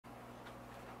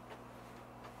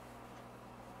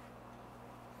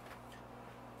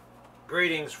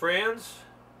Greetings, friends.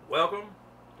 Welcome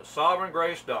to Sovereign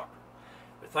Grace Doctrine.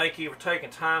 We thank you for taking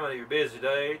time out of your busy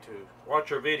day to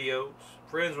watch our videos.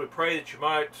 Friends, we pray that you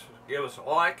might give us a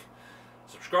like,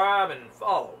 subscribe, and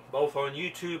follow, both on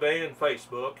YouTube and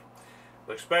Facebook.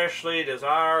 We especially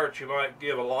desire that you might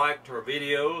give a like to our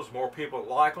videos. More people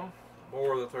like them,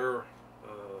 more that they're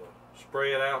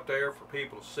spread out there for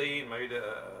people to see and made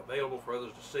available for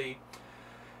others to see.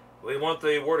 We want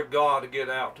the Word of God to get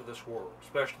out to this world,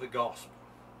 especially the gospel,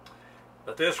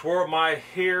 that this world might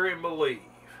hear and believe.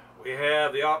 We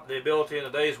have the ability in the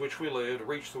days which we live to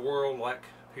reach the world like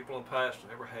people in the past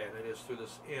never had. It is through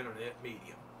this internet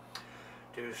medium.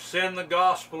 To send the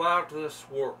gospel out to this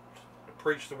world, to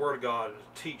preach the Word of God, and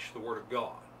to teach the Word of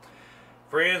God.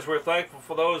 Friends, we're thankful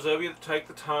for those of you that take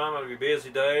the time out of your busy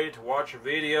day to watch our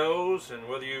videos, and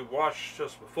whether you've watched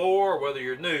us before or whether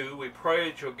you're new, we pray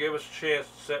that you'll give us a chance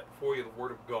to set before you the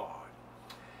Word of God.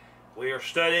 We are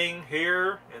studying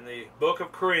here in the book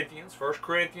of Corinthians, 1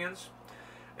 Corinthians,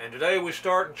 and today we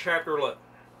start in chapter 11.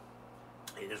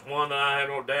 It is one that I have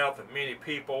no doubt that many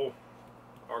people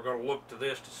are going to look to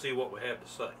this to see what we have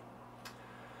to say.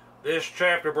 This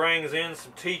chapter brings in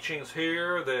some teachings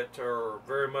here that are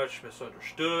very much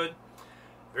misunderstood,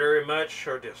 very much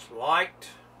are disliked,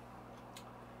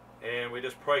 and we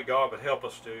just pray God would help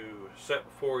us to set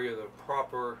before you the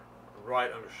proper,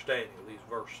 right understanding of these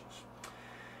verses.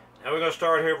 Now we're going to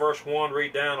start here, verse 1,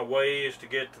 read down a ways to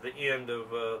get to the end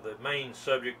of the main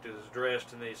subject that is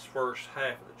addressed in this first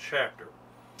half of the chapter.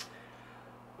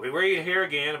 We read here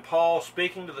again, and Paul,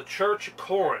 speaking to the church at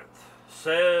Corinth,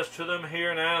 says to them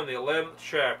here now in the 11th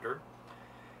chapter,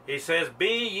 he says,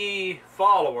 "Be ye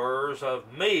followers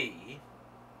of me,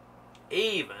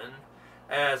 even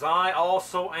as I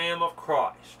also am of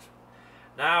Christ.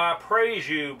 Now I praise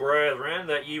you, brethren,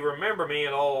 that ye remember me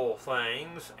in all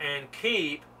things, and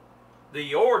keep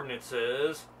the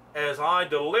ordinances as I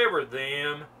delivered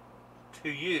them to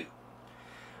you.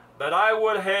 But I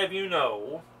would have you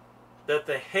know that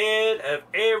the head of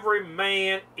every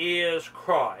man is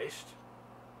Christ,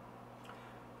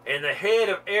 and the head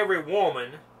of every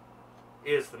woman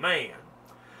is the man,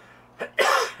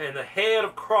 and the head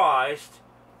of Christ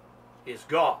is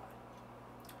God.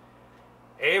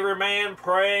 Every man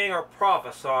praying or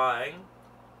prophesying,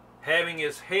 having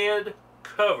his head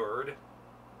covered,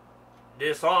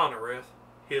 dishonoreth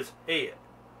his head.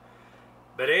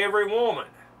 But every woman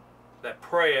that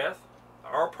prayeth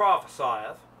or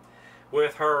prophesieth,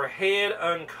 with her head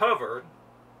uncovered,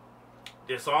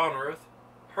 dishonoreth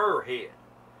her head.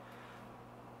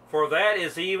 For that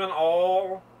is even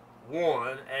all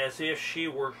one as if she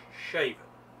were shaven.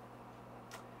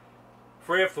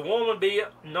 For if the woman be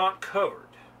not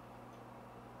covered,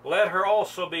 let her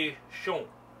also be shorn.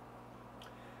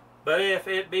 But if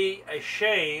it be a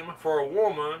shame for a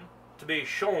woman to be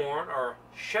shorn or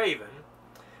shaven,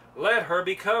 let her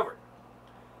be covered.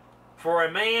 For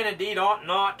a man indeed ought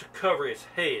not to cover his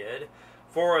head,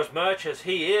 forasmuch as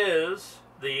he is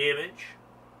the image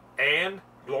and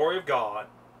glory of God,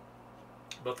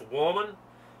 but the woman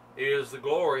is the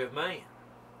glory of man.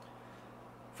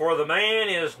 For the man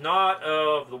is not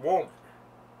of the woman,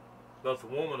 but the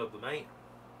woman of the man.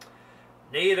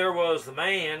 Neither was the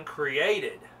man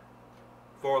created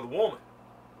for the woman,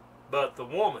 but the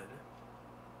woman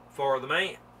for the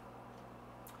man.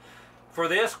 For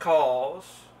this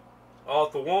cause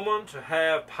ought the woman to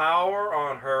have power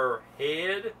on her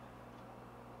head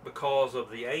because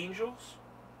of the angels.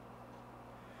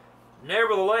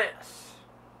 Nevertheless,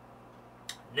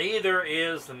 neither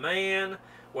is the man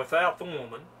without the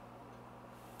woman,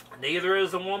 neither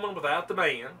is the woman without the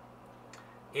man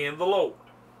in the Lord.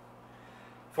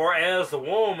 For as the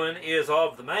woman is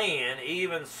of the man,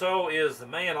 even so is the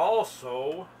man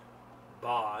also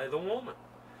by the woman.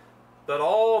 But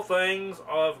all things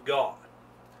of God.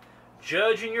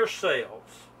 Judging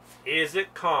yourselves, is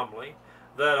it comely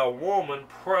that a woman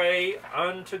pray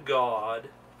unto God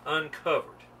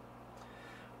uncovered?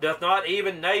 Doth not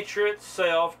even nature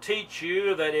itself teach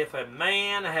you that if a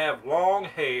man have long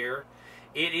hair,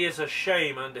 it is a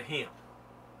shame unto him?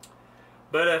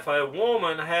 But if a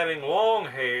woman having long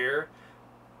hair,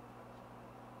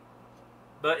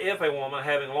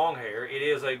 it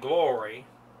is a glory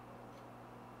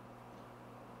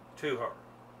to her.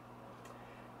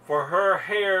 For her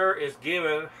hair is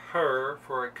given her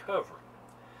for a covering.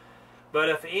 But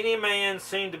if any man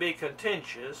seem to be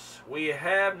contentious, we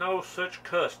have no such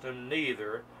custom,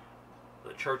 neither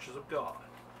the churches of God."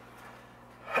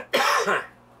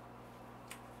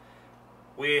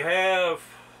 We have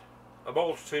a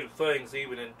multitude of things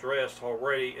even addressed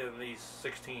already in these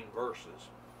 16 verses.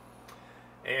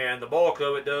 And the bulk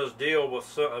of it does deal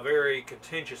with a very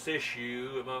contentious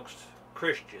issue amongst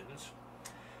Christians.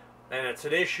 And it's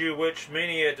an issue which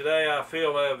many today I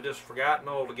feel have just forgotten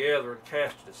altogether and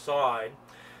cast it aside.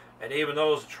 And even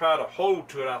those that try to hold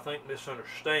to it, I think,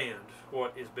 misunderstand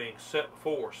what is being set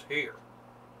before us here.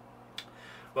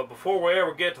 But before we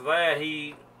ever get to that,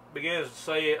 he begins to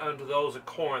say unto those at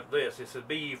Corinth this. He said,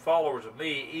 "Be ye followers of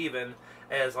me, even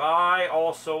as I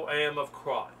also am of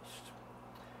Christ."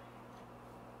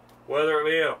 Whether it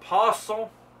be an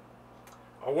apostle,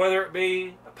 or whether it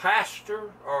be a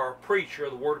pastor or a preacher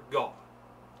of the Word of God,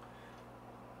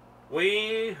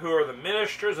 we who are the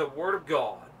ministers of the Word of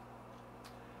God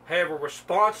have a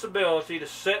responsibility to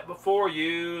set before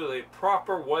you the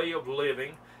proper way of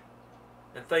living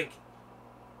and thinking.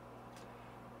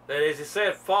 That is, he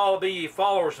said, "Be ye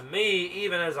followers of me,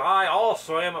 even as I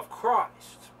also am of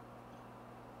Christ."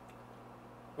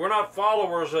 We're not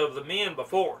followers of the men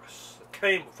before us, that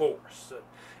came before us, that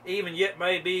even yet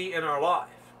may be in our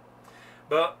life.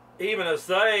 But even as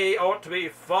they ought to be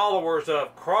followers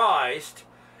of Christ,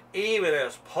 even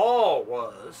as Paul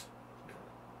was,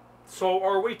 so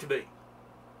are we to be.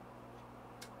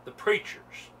 The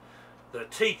preachers, the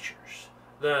teachers,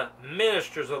 the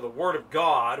ministers of the Word of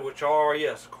God, which are,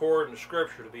 yes, according to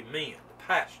Scripture, to be men, the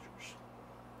pastors.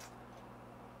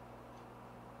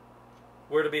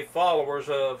 We're to be followers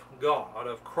of God,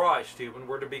 of Christ even.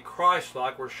 We're to be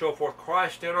Christ-like. We're to show forth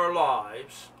Christ in our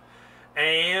lives.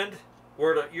 And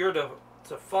you're to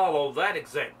follow that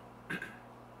example.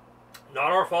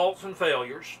 Not our faults and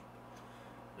failures.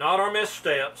 Not our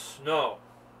missteps. No.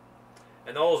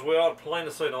 And those we ought to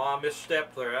plainly say, "No, I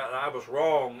misstepped there. I was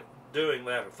wrong doing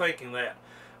that or thinking that."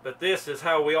 But this is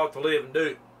how we ought to live and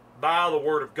do. By the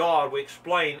Word of God, we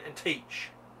explain and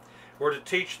teach. We're to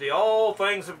teach all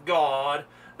things of God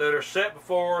that are set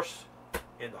before us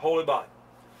in the Holy Bible.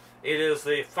 It is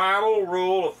the final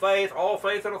rule of faith, all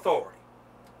faith and authority.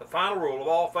 The final rule of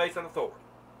all faith and authority.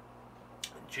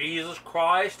 Jesus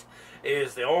Christ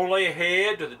is the only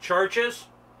head to the churches.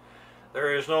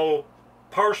 There is no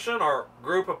person or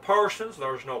group of persons.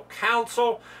 There's no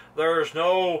council. There's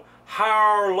no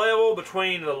higher level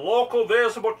between the local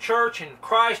visible church and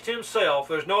Christ Himself.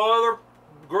 There's no other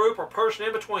group or person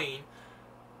in between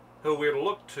who we're to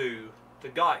look to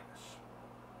guide us.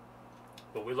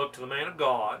 But we look to the man of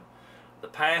God, the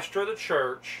pastor of the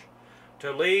church,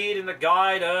 to lead and to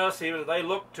guide us. Even if they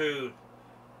look to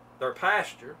their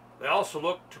pastor, they also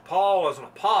look to Paul as an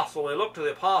apostle. They look to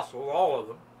the apostles, all of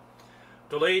them,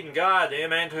 to lead and guide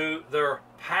them, and to their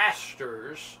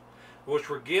pastors, which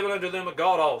were given unto them of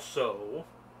God also.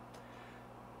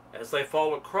 As they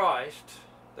followed Christ,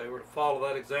 they were to follow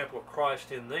that example of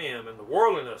Christ in them. And the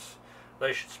worldliness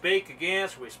they should speak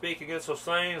against, we speak against those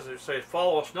things. They say,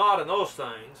 "Follow us not in those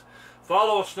things.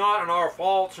 Follow us not in our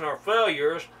faults and our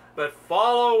failures, but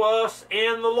follow us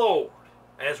in the Lord.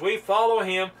 As we follow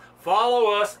Him,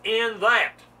 follow us in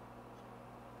that."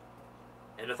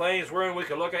 And the things wherein we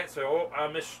can look at and say, "Oh, I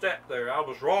misstepped there. I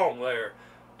was wrong there."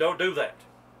 Don't do that.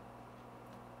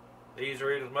 These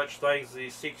are as much things as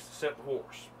He seeks to set before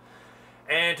us.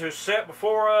 And to set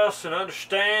before us an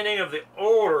understanding of the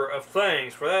order of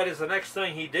things, for that is the next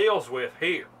thing he deals with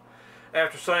here.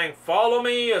 After saying, "Follow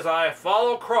me as I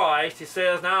follow Christ," he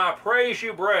says, "Now I praise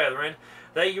you, brethren,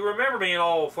 that you remember me in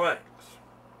all things,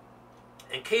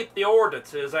 and keep the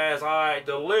ordinances as I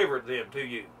delivered them to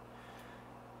you."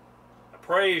 I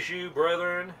praise you,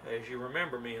 brethren, as you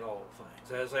remember me in all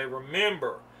things, as they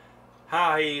remember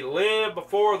how he lived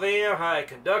before them, how he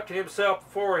conducted himself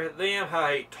before them, how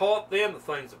he taught them the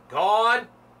things of God,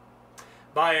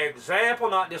 by example,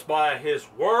 not just by his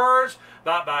words,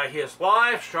 but by his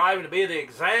life, striving to be the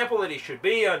example that he should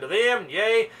be unto them.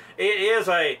 Yea, it is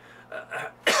a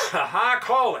high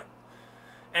calling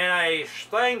and a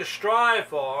thing to strive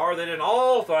for, that in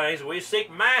all things we seek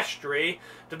mastery,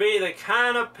 to be the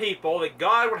kind of people that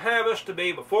God would have us to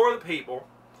be before the people,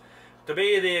 to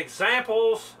be the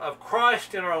examples of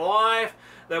Christ in our life,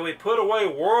 that we put away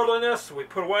worldliness, we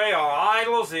put away our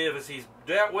idols, as he's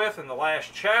dealt with in the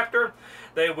last chapter,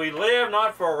 that we live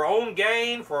not for our own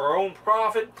gain, for our own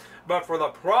profit, but for the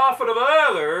profit of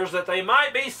others, that they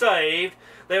might be saved,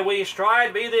 that we strive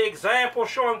to be the example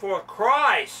showing forth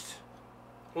Christ,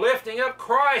 lifting up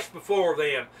Christ before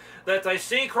them, that they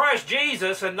see Christ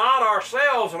Jesus and not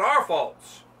ourselves and our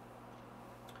faults.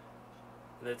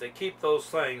 And that they keep those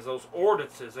things, those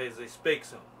ordinances as he speaks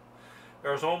of them.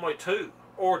 There's only two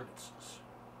ordinances,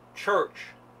 church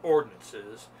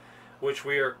ordinances, which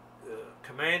we are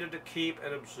commanded to keep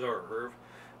and observe.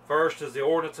 First is the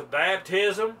ordinance of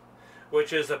baptism,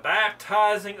 which is the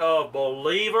baptizing of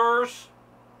believers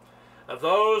of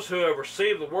those who have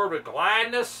received the word with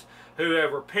gladness, who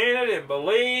have repented and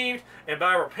believed. And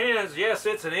by repentance, yes,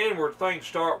 it's an inward thing to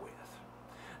start with.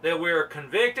 That we are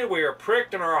convicted, we are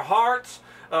pricked in our hearts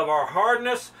of our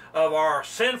hardness, of our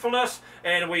sinfulness,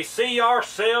 and we see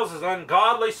ourselves as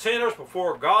ungodly sinners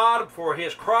before God, before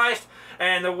His Christ,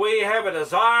 and that we have a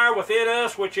desire within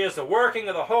us, which is the working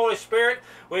of the Holy Spirit,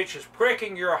 which is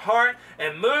pricking your heart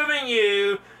and moving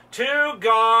you to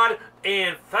God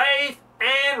in faith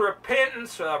and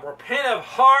repentance, a repentant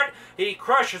heart. He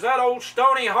crushes that old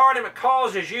stony heart, and it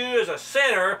causes you as a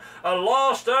sinner, a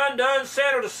lost, undone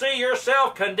sinner, to see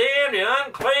yourself condemned and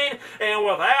unclean, and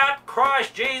without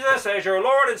Christ Jesus as your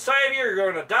Lord and Savior,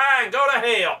 you're going to die and go to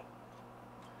hell.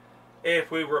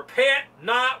 If we repent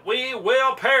not, we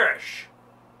will perish.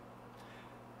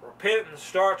 Repentance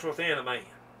starts within a man.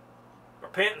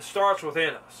 Repentance starts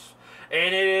within us.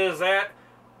 And it is that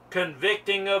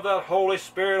convicting of the Holy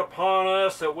Spirit upon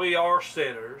us that we are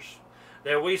sinners,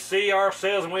 that we see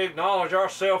ourselves and we acknowledge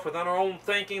ourselves within our own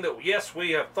thinking that yes,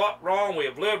 we have thought wrong, we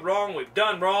have lived wrong, we've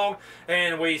done wrong,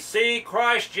 and we see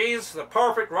Christ Jesus, the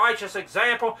perfect righteous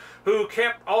example, who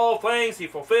kept all things, He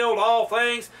fulfilled all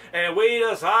things, and we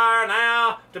desire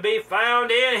now to be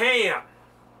found in Him.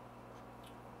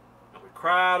 And we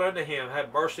cried unto Him,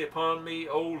 have mercy upon me,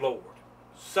 O Lord,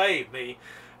 save me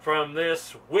from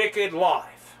this wicked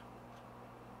life.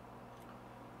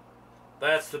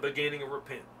 That's the beginning of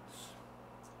repentance.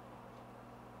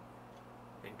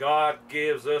 And God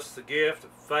gives us the gift of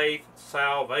faith and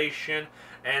salvation,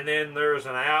 and then there's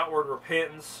an outward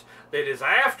repentance that is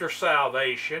after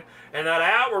salvation, and that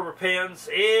outward repentance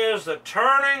is the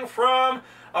turning from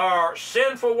our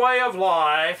sinful way of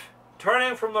life,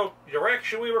 turning from the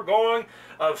direction we were going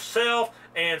of self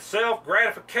and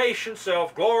self-gratification,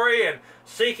 self-glory, and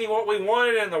seeking what we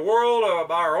wanted in the world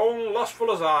of our own lustful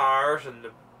desires and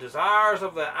the desires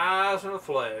of the eyes and the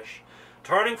flesh,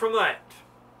 turning from that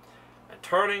and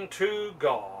turning to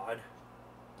God,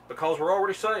 because we're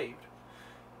already saved.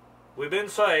 We've been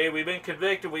saved, we've been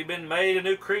convicted, we've been made a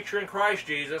new creature in Christ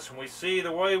Jesus, and we see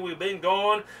the way we've been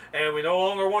going, and we no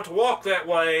longer want to walk that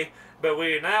way, but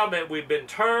we've been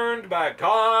turned by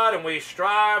God, and we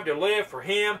strive to live for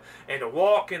Him and to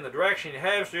walk in the direction He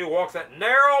has to, walk that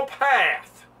narrow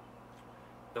path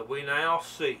that we now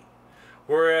see.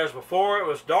 Whereas before it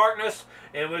was darkness,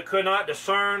 and we could not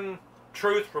discern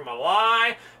truth from a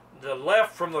lie, the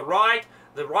left from the right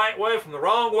way from the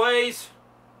wrong ways.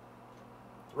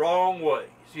 Wrong ways,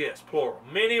 yes, plural.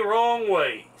 Many wrong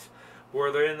ways.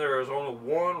 Where then there is only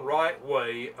one right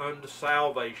way unto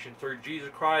salvation, through Jesus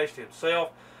Christ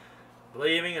Himself,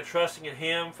 believing and trusting in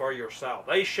Him for your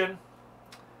salvation.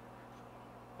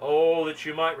 Oh, that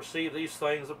you might receive these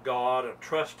things of God and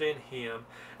trust in Him.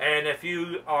 And if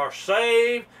you are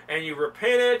saved and you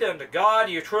repented unto God,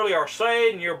 you truly are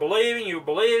saved, and you're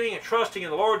believing and trusting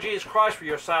in the Lord Jesus Christ for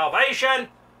your salvation,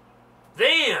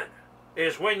 then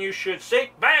is when you should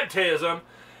seek baptism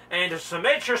and to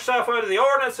submit yourself unto the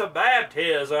ordinance of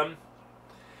baptism.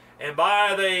 And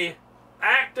by the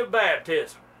act of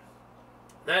baptism,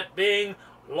 that being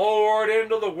lowered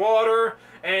into the water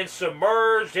and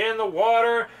submerged in the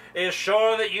water, is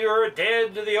showing that you are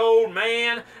dead to the old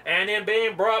man, and then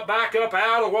being brought back up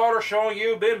out of the water, showing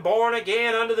you've been born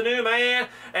again unto the new man,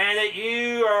 and that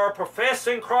you are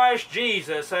professing Christ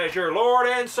Jesus as your Lord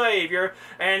and Savior,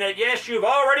 and that yes, you've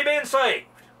already been saved,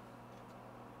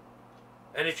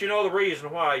 and that you know the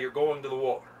reason why you're going to the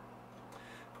water.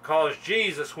 Because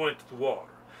Jesus went to the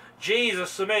water. Jesus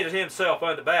submitted Himself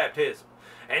unto baptism.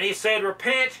 And He said,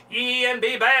 repent ye and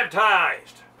be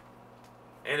baptized.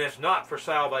 And it's not for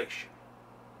salvation.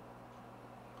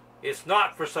 It's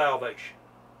not for salvation.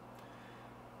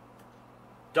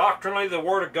 Doctrinally, the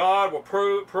Word of God will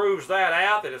proves that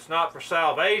out, that it's not for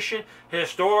salvation.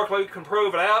 Historically, we can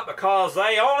prove it out because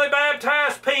they only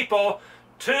baptize people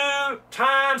 2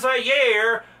 times a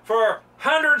year for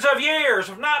hundreds of years,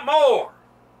 if not more.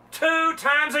 2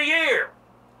 times a year.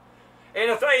 And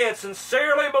if they had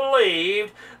sincerely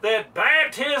believed that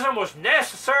baptism was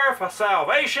necessary for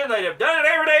salvation, they'd have done it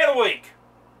every day of the week.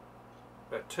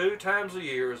 But 2 times a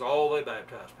year is all they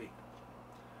baptize people.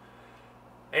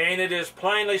 And it is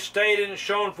plainly stated and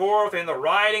shown forth in the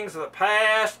writings of the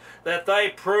past that they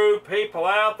prove people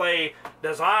out. They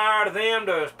desire them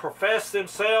to profess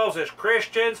themselves as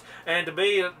Christians and to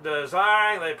be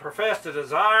desiring, they profess to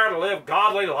desire to live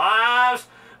godly lives,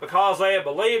 because they had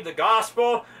believed the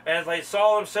gospel and they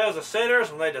saw themselves as sinners,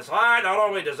 and they desired, not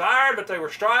only desired, but they were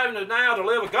striving to now to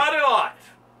live a godly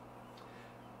life.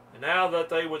 And now that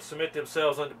they would submit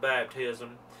themselves unto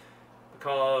baptism,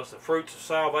 because the fruits of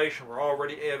salvation were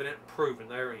already evident and proven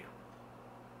therein.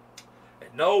 And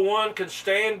No one can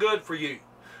stand good for you.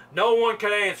 No one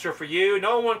can answer for you.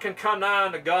 No one can come nigh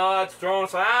unto God's throne and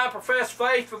say, I profess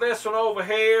faith for this one over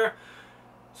here,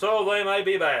 so they may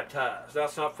be baptized.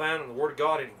 That's not found in the Word of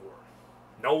God anywhere.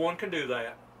 No one can do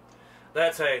that.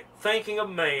 That's a thinking of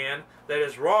man that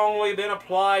has wrongly been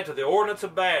applied to the ordinance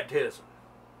of baptism.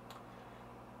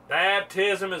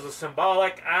 Baptism is a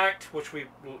symbolic act which we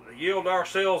yield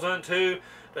ourselves unto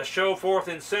to show forth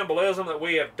in symbolism that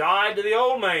we have died to the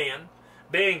old man,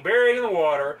 being buried in the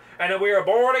water, and that we are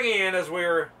born again, as we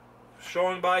are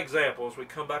showing by example as we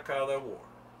come back out of that water.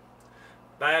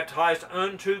 Baptized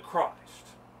unto Christ.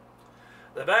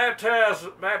 The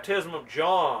baptism of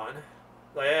John,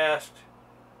 they asked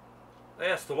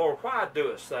the Lord, why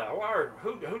doest thou?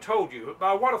 Who told you?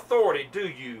 By what authority do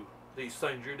you these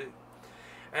things you do?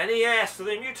 And he asked them,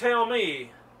 you tell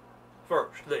me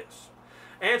first this.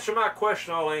 Answer my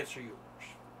question, I'll answer yours.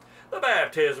 The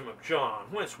baptism of John,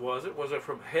 whence was it? Was it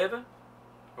from heaven,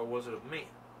 or was it of men?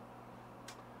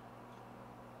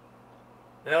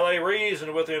 Now they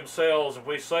reasoned with themselves. If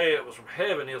we say it was from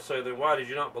heaven, he'll say, then why did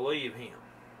you not believe him?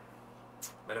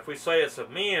 But if we say it's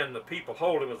of men, the people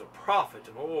hold him as a prophet,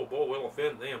 and oh boy, we'll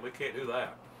offend them. We can't do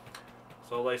that.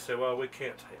 So they say, well, we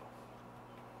can't tell.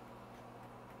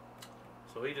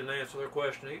 So he didn't answer their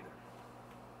question either.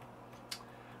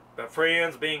 But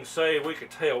friends, being saved, we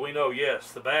could tell. We know,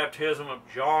 yes, the baptism of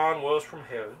John was from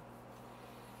heaven.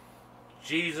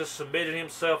 Jesus submitted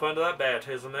himself unto that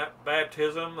baptism. That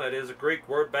baptism, that is a Greek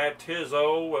word,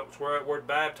 baptizo. That's where that word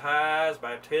baptize,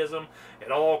 baptism.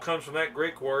 It all comes from that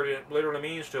Greek word. It literally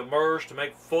means to immerse, to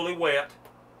make fully wet.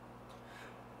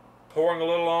 Pouring a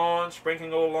little on,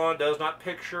 sprinkling a little on, does not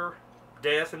picture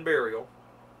death and burial.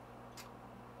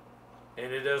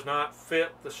 And it does not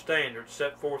fit the standards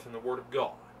set forth in the Word of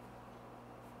God.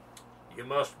 You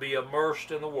must be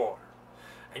immersed in the water.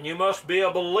 And you must be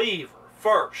a believer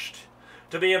first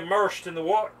to be immersed in the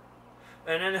water.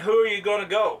 And then who are you going to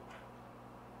go?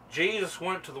 Jesus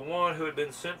went to the one who had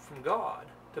been sent from God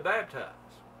to baptize.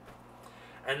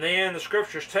 And then the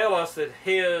scriptures tell us that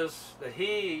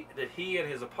he and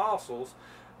his apostles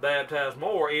baptized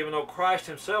more, even though Christ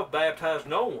himself baptized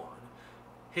no one.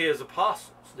 His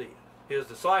apostles did. His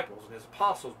disciples and his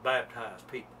apostles baptized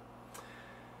people.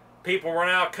 People were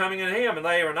now coming to him, and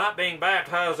they were not being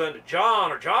baptized unto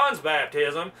John or John's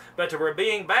baptism, but they were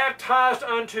being baptized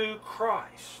unto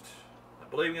Christ,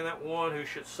 believing in that one who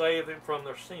should save them from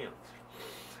their sins.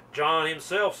 John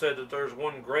himself said that there's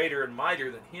one greater and mightier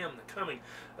than him, the coming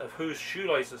of whose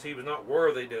shoelaces he was not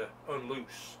worthy to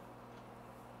unloose.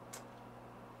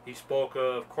 He spoke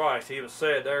of Christ. He even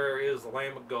said, there is the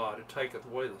Lamb of God who taketh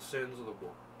away the sins of the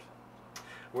world.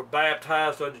 We're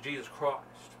baptized unto Jesus Christ.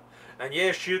 And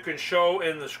yes, you can show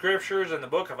in the scriptures in the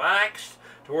book of Acts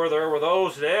to where there were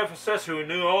those at Ephesus who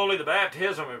knew only the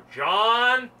baptism of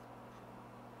John,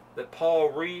 that Paul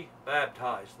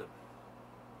re-baptized them.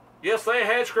 Yes, they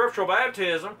had scriptural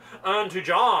baptism unto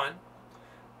John,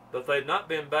 but they'd not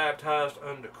been baptized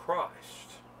unto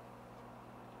Christ.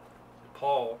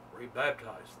 Paul re-baptized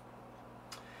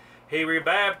them. He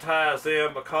re-baptized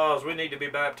them because we need to be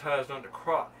baptized unto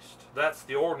Christ. That's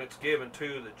the ordinance given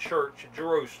to the church at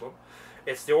Jerusalem.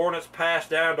 It's the ordinance passed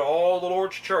down to all the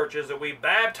Lord's churches that we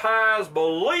baptize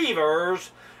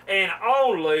believers and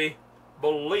only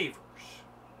believers.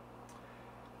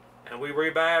 And we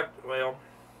well,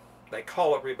 they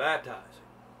call it rebaptizing.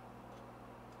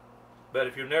 But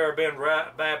if you've never been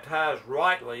baptized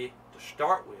rightly to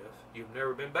start with, you've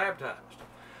never been baptized.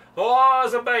 Oh,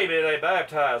 as a baby, they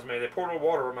baptized me. They poured a little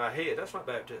water on my head. That's not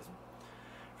baptism.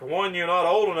 For one, you're not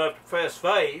old enough to profess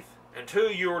faith. And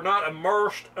two, you are not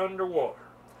immersed underwater.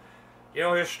 You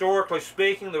know, historically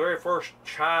speaking, the very first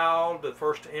child, the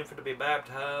first infant to be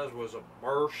baptized was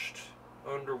immersed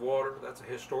underwater. That's a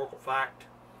historical fact.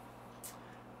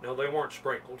 No, they weren't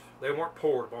sprinkled. They weren't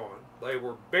poured upon. They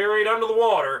were buried under the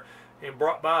water and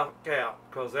brought back out,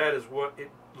 because that is what it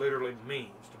literally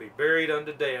means, to be buried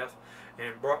unto death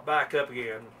and brought back up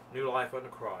again, new life unto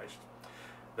Christ.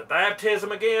 The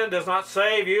baptism, again, does not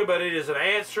save you, but it is an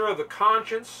answer of the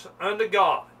conscience unto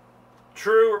God.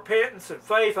 True repentance and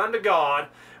faith unto God,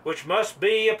 which must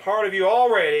be a part of you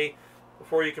already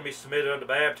before you can be submitted unto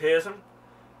baptism.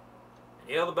 And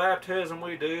the other baptism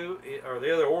we do, or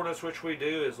the other ordinance which we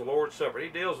do, is the Lord's Supper. He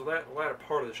deals with that in the latter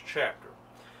part of this chapter.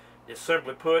 It's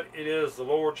simply put, it is the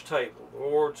Lord's table, the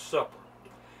Lord's Supper.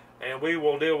 And we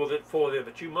will deal with it fully then,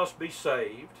 but you must be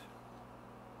saved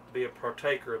to be a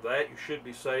partaker of that. You should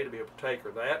be saved to be a partaker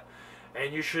of that.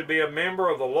 And you should be a member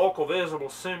of the local visible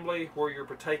assembly where you're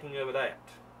partaking of it at.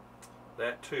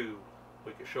 That too,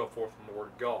 we can show forth from the Word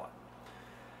of God.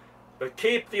 but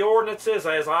keep the ordinances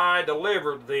as I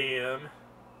delivered them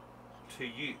to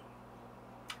you.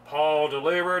 Paul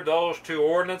delivered those 2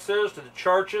 ordinances to the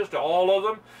churches, to all of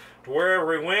them, to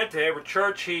wherever he went, to every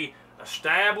church he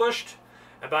established.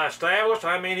 And by established,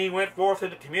 I mean he went forth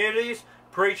into communities,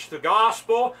 preached the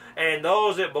gospel, and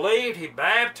those that believed, he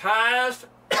baptized.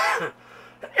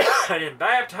 And in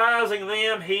baptizing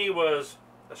them, he was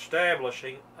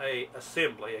establishing an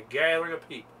assembly, a gathering of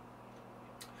people.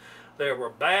 There were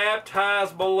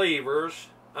baptized believers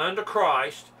unto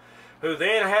Christ, who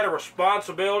then had a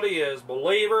responsibility as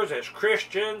believers, as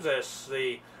Christians, as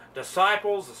the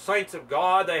disciples, the saints of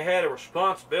God. They had a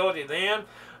responsibility then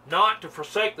not to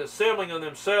forsake the assembling of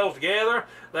themselves together.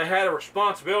 They had a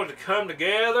responsibility to come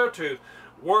together, to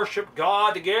worship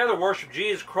God together, worship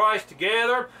Jesus Christ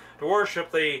together, to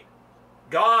worship the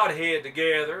Godhead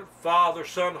together, Father,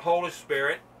 Son, and Holy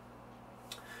Spirit,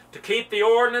 to keep the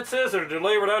ordinances that are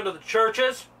delivered unto the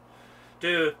churches,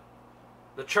 to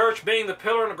the church being the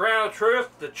pillar and the ground of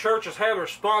truth. The churches have a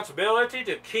responsibility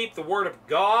to keep the Word of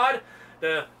God,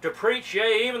 to preach,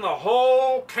 yea, even the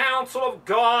whole counsel of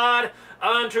God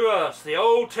unto us. The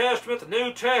Old Testament, the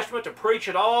New Testament, to preach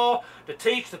it all, to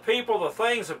teach the people the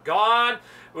things of God.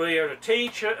 We are to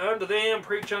teach unto them,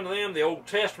 preach unto them the Old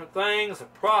Testament things, the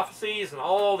prophecies, and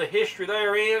all the history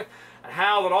therein, and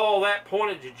how that all that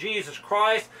pointed to Jesus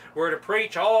Christ. We're to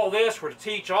preach all this. We're to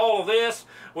teach all of this.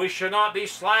 We should not be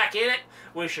slack in it.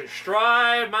 We should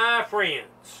strive, my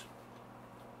friends,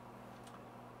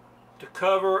 to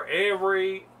cover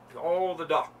all the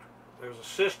doctrine. There's a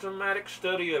systematic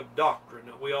study of doctrine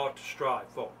that we ought to strive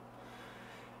for.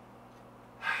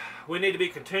 We need to be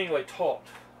continually taught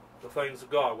the things of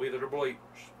God, we that are believers.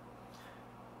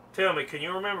 Tell me, can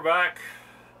you remember back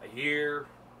a year,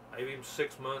 maybe even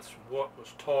 6 months, what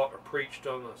was taught or preached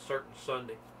on a certain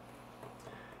Sunday?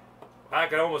 I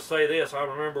can almost say this. I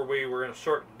remember we were in a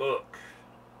certain book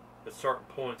at certain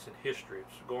points in history.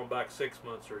 It's going back 6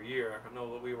 months or a year. I can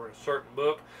know that we were in a certain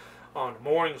book. On the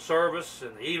morning service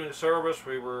and the evening service,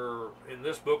 we were in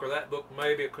this book or that book,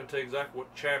 maybe. I couldn't tell you exactly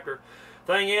what chapter.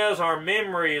 Thing is, our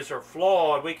memories are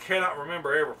flawed. We cannot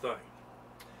remember everything.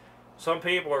 Some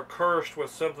people are cursed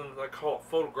with something that they call a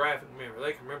photographic memory.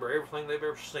 They can remember everything they've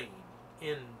ever seen,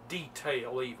 in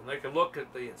detail even. They can look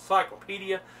at the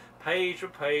encyclopedia, page by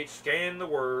page, scan the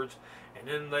words, and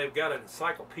then they've got an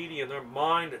encyclopedia in their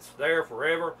mind that's there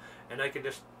forever, and they can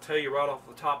just tell you right off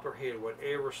the top of their head what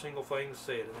every single thing is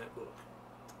said in that book.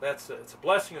 It's a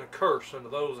blessing and a curse unto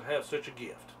those that have such a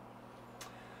gift.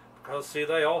 Because, see,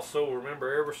 they also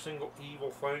remember every single evil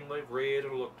thing they've read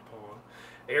and looked upon,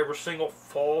 every single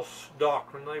false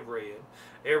doctrine they've read,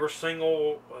 every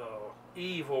single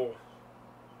evil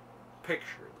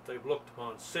picture that they've looked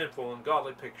upon, sinful and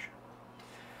ungodly picture.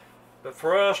 But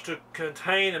for us to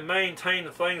contain and maintain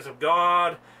the things of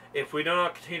God, if we do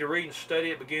not continue to read and study,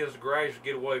 it begins to gradually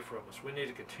get away from us. We need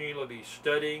to continually be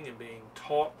studying and being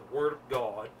taught the Word of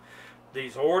God.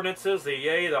 These ordinances,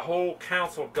 the whole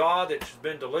counsel of God that has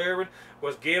been delivered,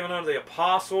 was given unto the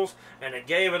apostles, and it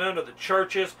gave it unto the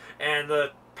churches, and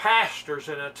the pastors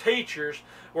and the teachers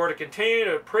were to continue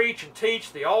to preach and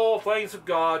teach the all things of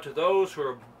God to those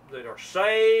that are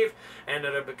saved and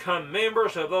that have become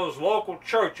members of those local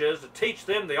churches, to teach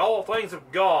them the all things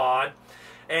of God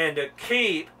and to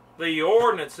keep the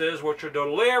ordinances which are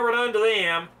delivered unto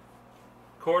them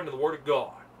according to the Word of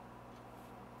God.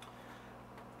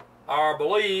 Our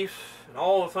belief and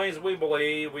all the things that we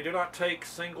believe, we do not take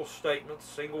single statements,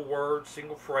 single words,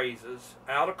 single phrases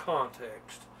out of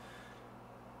context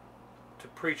to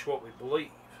preach what we believe.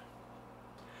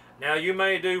 Now, you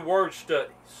may do word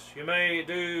studies. You may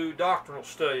do doctrinal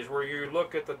studies where you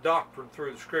look at the doctrine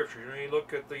through the Scriptures. You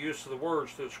look at the use of the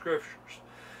words through the Scriptures.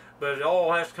 But it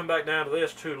all has to come back down to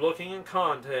this, too, looking in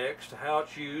context, how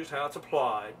it's used, how it's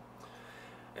applied.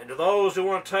 And to those who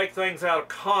want to take things out of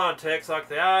context, like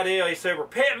the idea, he said,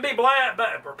 repent and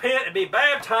be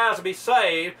baptized and be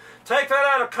saved. Take that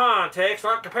out of context,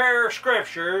 not compare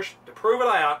Scriptures to prove it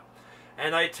out,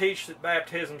 and they teach that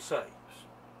baptism saves.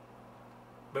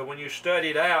 But when you study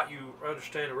it out, you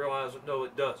understand and realize that no,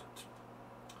 it doesn't.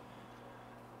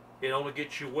 It only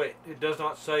gets you wet. It does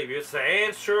not save you. It's the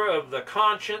answer of the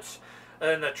conscience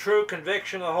and the true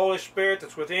conviction of the Holy Spirit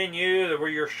that's within you, where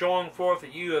you're showing forth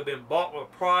that you have been bought with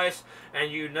a price,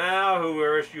 and you now,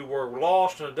 whereas you were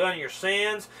lost and undone your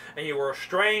sins, and you were a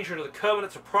stranger to the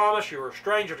covenants of promise, you were a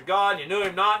stranger to God, and you knew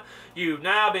Him not, you've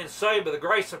now been saved by the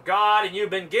grace of God, and you've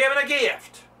been given a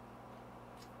gift.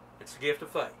 It's the gift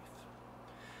of faith.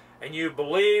 And you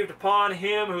believed upon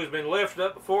Him who's been lifted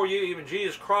up before you, even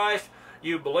Jesus Christ.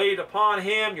 You believed upon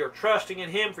Him. You're trusting in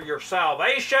Him for your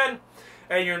salvation.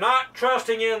 and you're not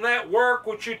trusting in that work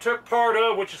which you took part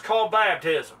of, which is called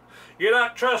baptism. You're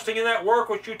not trusting in that work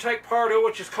which you take part of,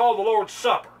 which is called the Lord's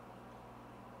Supper.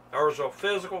 Those are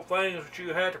physical things which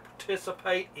you had to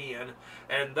participate in,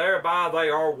 and thereby they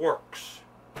are works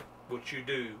which you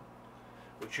do,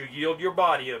 which you yield your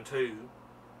body unto.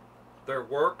 They're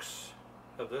works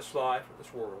of this life, of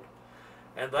this world,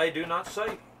 and they do not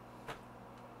save you.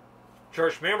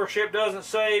 Church membership doesn't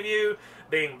save you.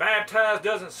 Being baptized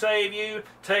doesn't save you.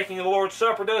 Taking the Lord's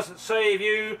Supper doesn't save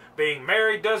you. Being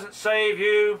married doesn't save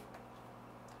you.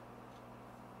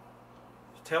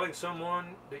 Telling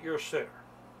someone that you're a sinner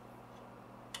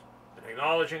and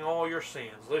acknowledging all your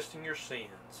sins, listing your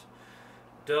sins,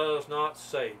 does not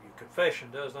save you. Confession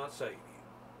does not save you.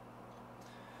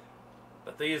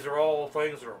 But these are all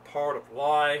things that are a part of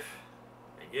life.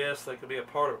 And yes, they can be a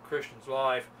part of a Christian's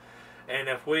life. And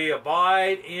if we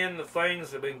abide in the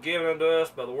things that have been given unto us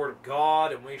by the Word of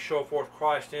God, and we show forth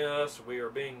Christ in us, we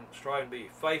are striving to be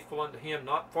faithful unto Him,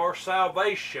 not for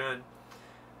salvation,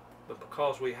 but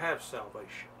because we have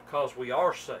salvation, because we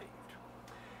are saved.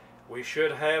 We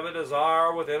should have a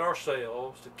desire within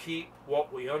ourselves to keep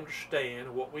what we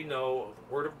understand, what we know of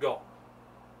the Word of God.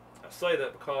 I say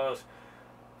that because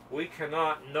we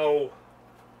cannot know,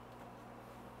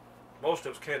 most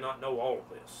of us cannot know all of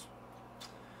this.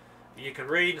 You can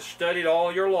read and study it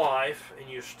all your life, and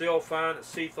you still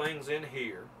see things in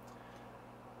here.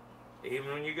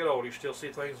 Even when you get older, you still see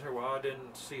things in here. Well, I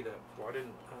didn't see that before. I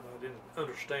didn't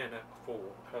understand that before.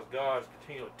 Because God is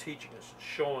continually teaching us and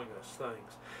showing us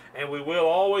things. And we will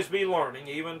always be learning,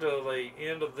 even to the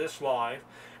end of this life.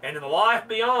 And in the life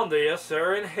beyond this,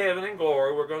 there in heaven and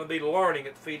glory, we're going to be learning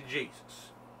at the feet of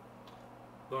Jesus.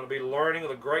 We're going to be learning of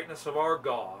the greatness of our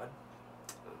God,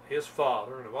 of His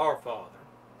Father, and of our Father.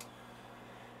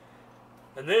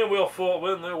 And then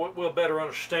we'll better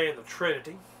understand the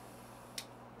Trinity,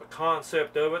 the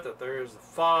concept of it, that there is the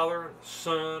Father, and the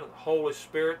Son, and the Holy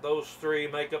Spirit. Those three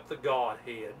make up the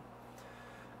Godhead.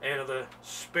 And of the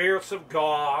spirits of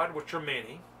God, which are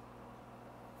many,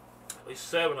 at least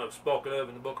 7 of them spoken of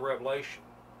in the book of Revelation.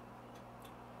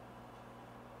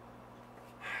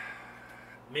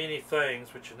 Many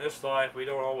things which in this life we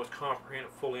don't always comprehend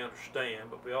and fully understand,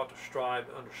 but we ought to strive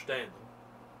to understand them.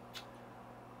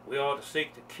 We ought to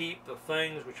seek to keep the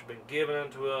things which have been given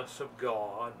unto us of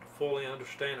God, to fully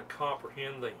understand and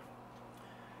comprehend them.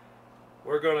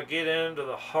 We're going to get into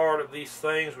the heart of these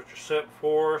things which are set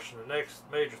before us, and the next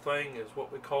major thing is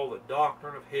what we call the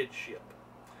doctrine of headship.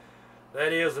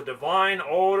 That is the divine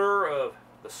order of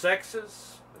the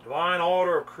sexes, the divine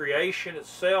order of creation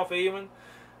itself even,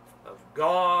 of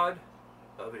God,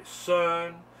 of His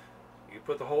Son. You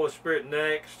put the Holy Spirit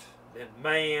next, then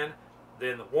man,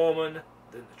 then the woman,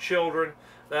 then the children.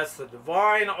 That's the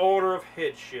divine order of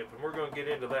headship, and we're going to get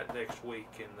into that next week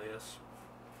in this.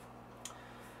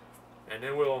 And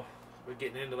then we'll be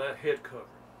getting into that head covering.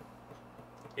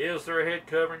 Is there a head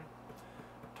covering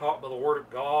taught by the Word of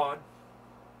God?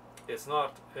 It's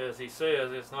not, as he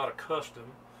says, it's not a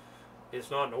custom. It's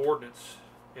not an ordinance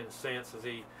in a sense, as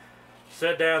he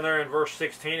said down there in verse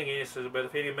 16 again. He says, but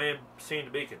if any man seem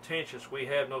to be contentious, we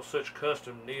have no such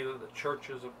custom, neither the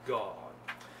churches of God.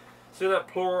 See that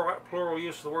plural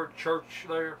use of the word church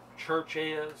there? Church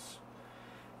is.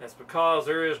 That's because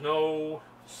there is no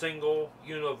single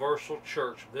universal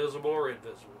church, visible or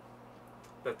invisible.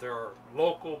 But there are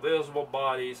local visible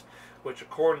bodies which,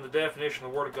 according to the definition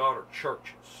of the Word of God, are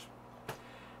churches.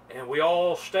 And we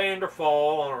all stand or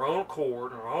fall on our own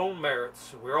accord, on our own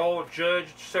merits. We're all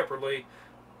judged separately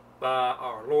by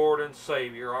our Lord and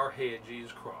Savior, our head,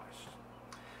 Jesus Christ.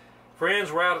 Friends,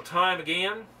 we're out of time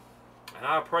again. And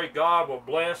I pray God will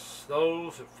bless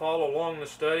those that follow along the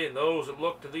study and those that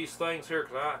look to these things here,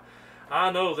 because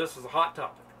I know this is a hot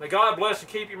topic. May God bless and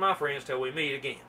keep you, my friends, till we meet again.